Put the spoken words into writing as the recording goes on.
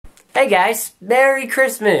Hey guys, Merry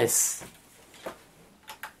Christmas!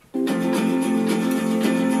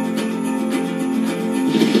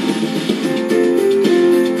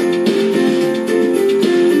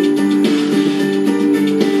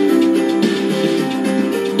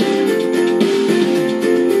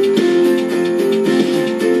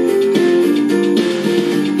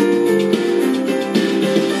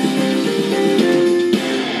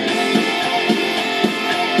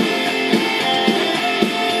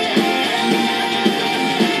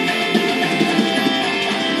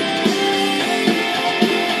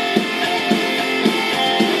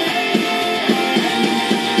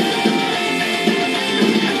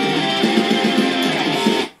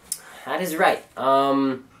 That is right.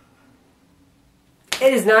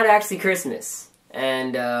 It is not actually Christmas.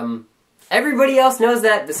 And, everybody else knows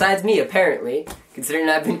that besides me, apparently. Considering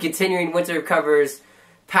I've been continuing winter covers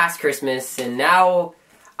past Christmas, and now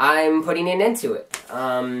I'm putting an end to it.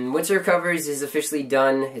 Winter covers is officially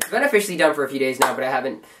done. It's been officially done for a few days now, but I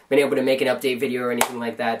haven't been able to make an update video or anything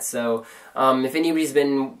like that. So, if anybody's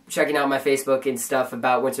been checking out my Facebook and stuff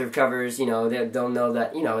about winter covers, you know, they'll know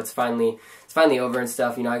that, you know, it's finally over and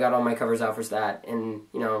stuff. You know, I got all my covers out for that, and,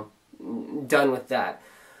 you know, done with that.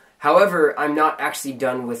 However, I'm not actually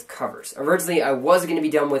done with covers. Originally, I was going to be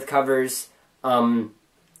done with covers,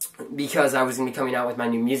 because I was going to be coming out with my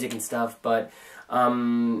new music and stuff, but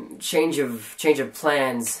change of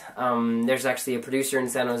plans. There's actually a producer in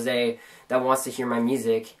San Jose that wants to hear my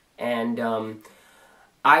music, and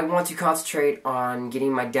I want to concentrate on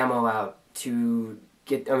getting my demo out to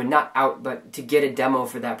get, I mean, not out, but to get a demo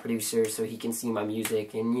for that producer so he can see my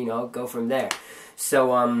music and, you know, go from there.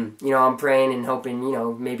 So, you know, I'm praying and hoping, you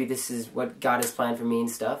know, maybe this is what God has planned for me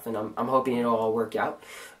and stuff, and I'm hoping it'll all work out.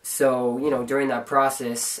 So, you know, during that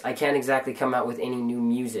process, I can't exactly come out with any new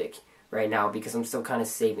music right now because I'm still kind of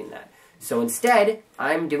saving that. So instead,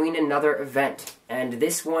 I'm doing another event, and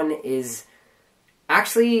this one is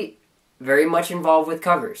actually very much involved with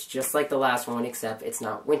covers, just like the last one, except it's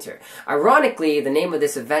not winter. Ironically, the name of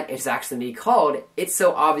this event is actually called It's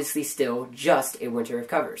So Obviously Still Just a Winter of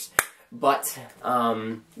Covers. But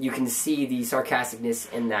you can see the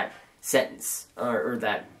sarcasticness in that sentence, or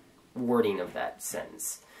that wording of that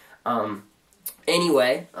sentence.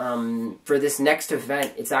 Anyway, for this next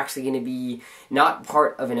event, it's actually going to be not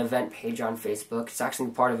part of an event page on Facebook. It's actually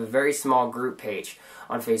part of a very small group page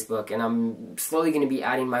on Facebook, and I'm slowly going to be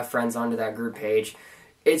adding my friends onto that group page.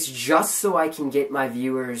 It's just so I can get my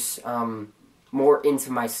viewers more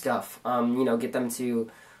into my stuff. You know, get them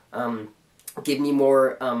to give me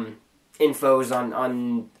more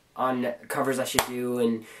infos on covers I should do,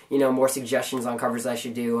 and, you know, more suggestions on covers I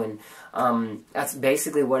should do, and that's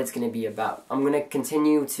basically what it's going to be about. I'm going to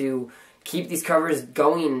continue to keep these covers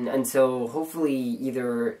going until hopefully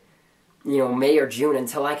either, you know, May or June,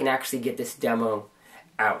 until I can actually get this demo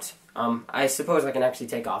out. I suppose I can actually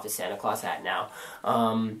take off the Santa Claus hat now.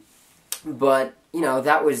 But, you know,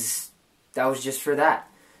 that was just for that.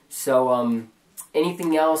 So,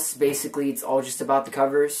 anything else, basically, it's all just about the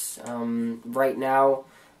covers right now.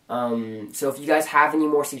 So if you guys have any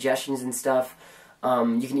more suggestions and stuff,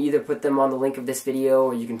 you can either put them on the link of this video,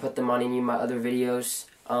 or you can put them on any of my other videos.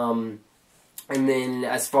 And then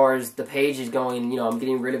as far as the page is going, you know, I'm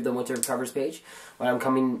getting rid of the Winter Covers page, but I'm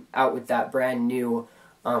coming out with that brand new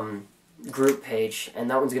group page,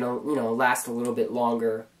 and that one's gonna, you know, last a little bit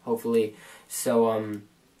longer, hopefully. So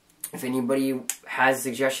if anybody has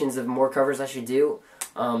suggestions of more covers I should do,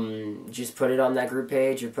 just put it on that group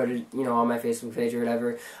page, or put it, you know, on my Facebook page or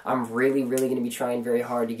whatever. I'm really going to be trying very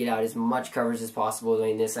hard to get out as much covers as possible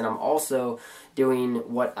doing this, and I'm also doing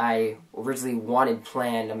what I originally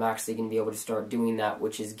planned. I'm actually going to be able to start doing that,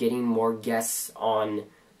 which is getting more guests on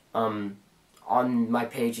my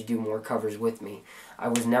page to do more covers with me. I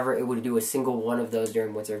was never able to do a single one of those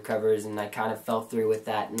during winter covers, and I kind of fell through with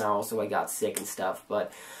that, and also I got sick and stuff.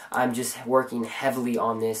 But I'm just working heavily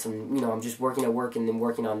on this, and, you know, I'm just working at work and then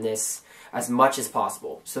working on this as much as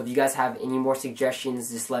possible. So if you guys have any more suggestions,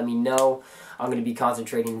 just let me know. I'm going to be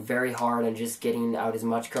concentrating very hard on just getting out as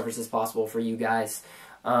much covers as possible for you guys,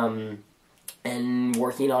 and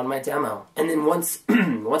working on my demo. And then once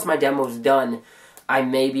my demo is done, I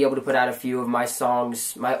may be able to put out a few of my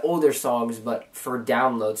songs, my older songs, but for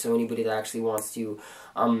download, so anybody that actually wants to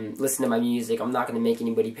listen to my music, I'm not going to make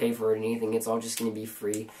anybody pay for it or anything. It's all just going to be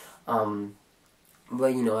free.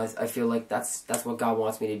 But, you know, I feel like that's what God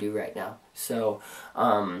wants me to do right now. So,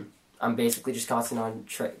 I'm basically just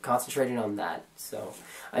concentrating on that. So,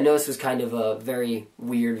 I know this was kind of a very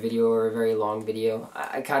weird video, or a very long video.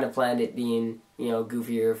 I kind of planned it being, you know,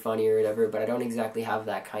 goofy or funny or whatever, but I don't exactly have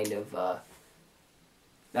that kind of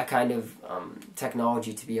that kind of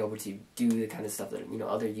technology to be able to do the kind of stuff that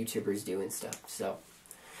other YouTubers do and stuff. So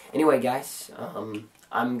anyway, guys,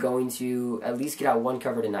 I'm going to at least get out one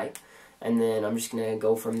cover tonight, and then I'm just gonna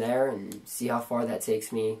go from there and see how far that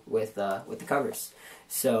takes me with the covers.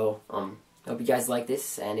 So hope you guys like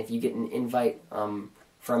this, and if you get an invite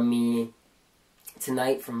from me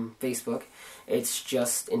tonight from Facebook, it's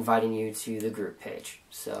just inviting you to the group page.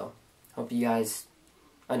 So hope you guys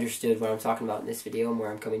understood what I'm talking about in this video and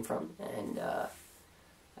where I'm coming from, and I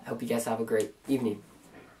hope you guys have a great evening.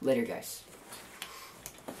 Later, guys.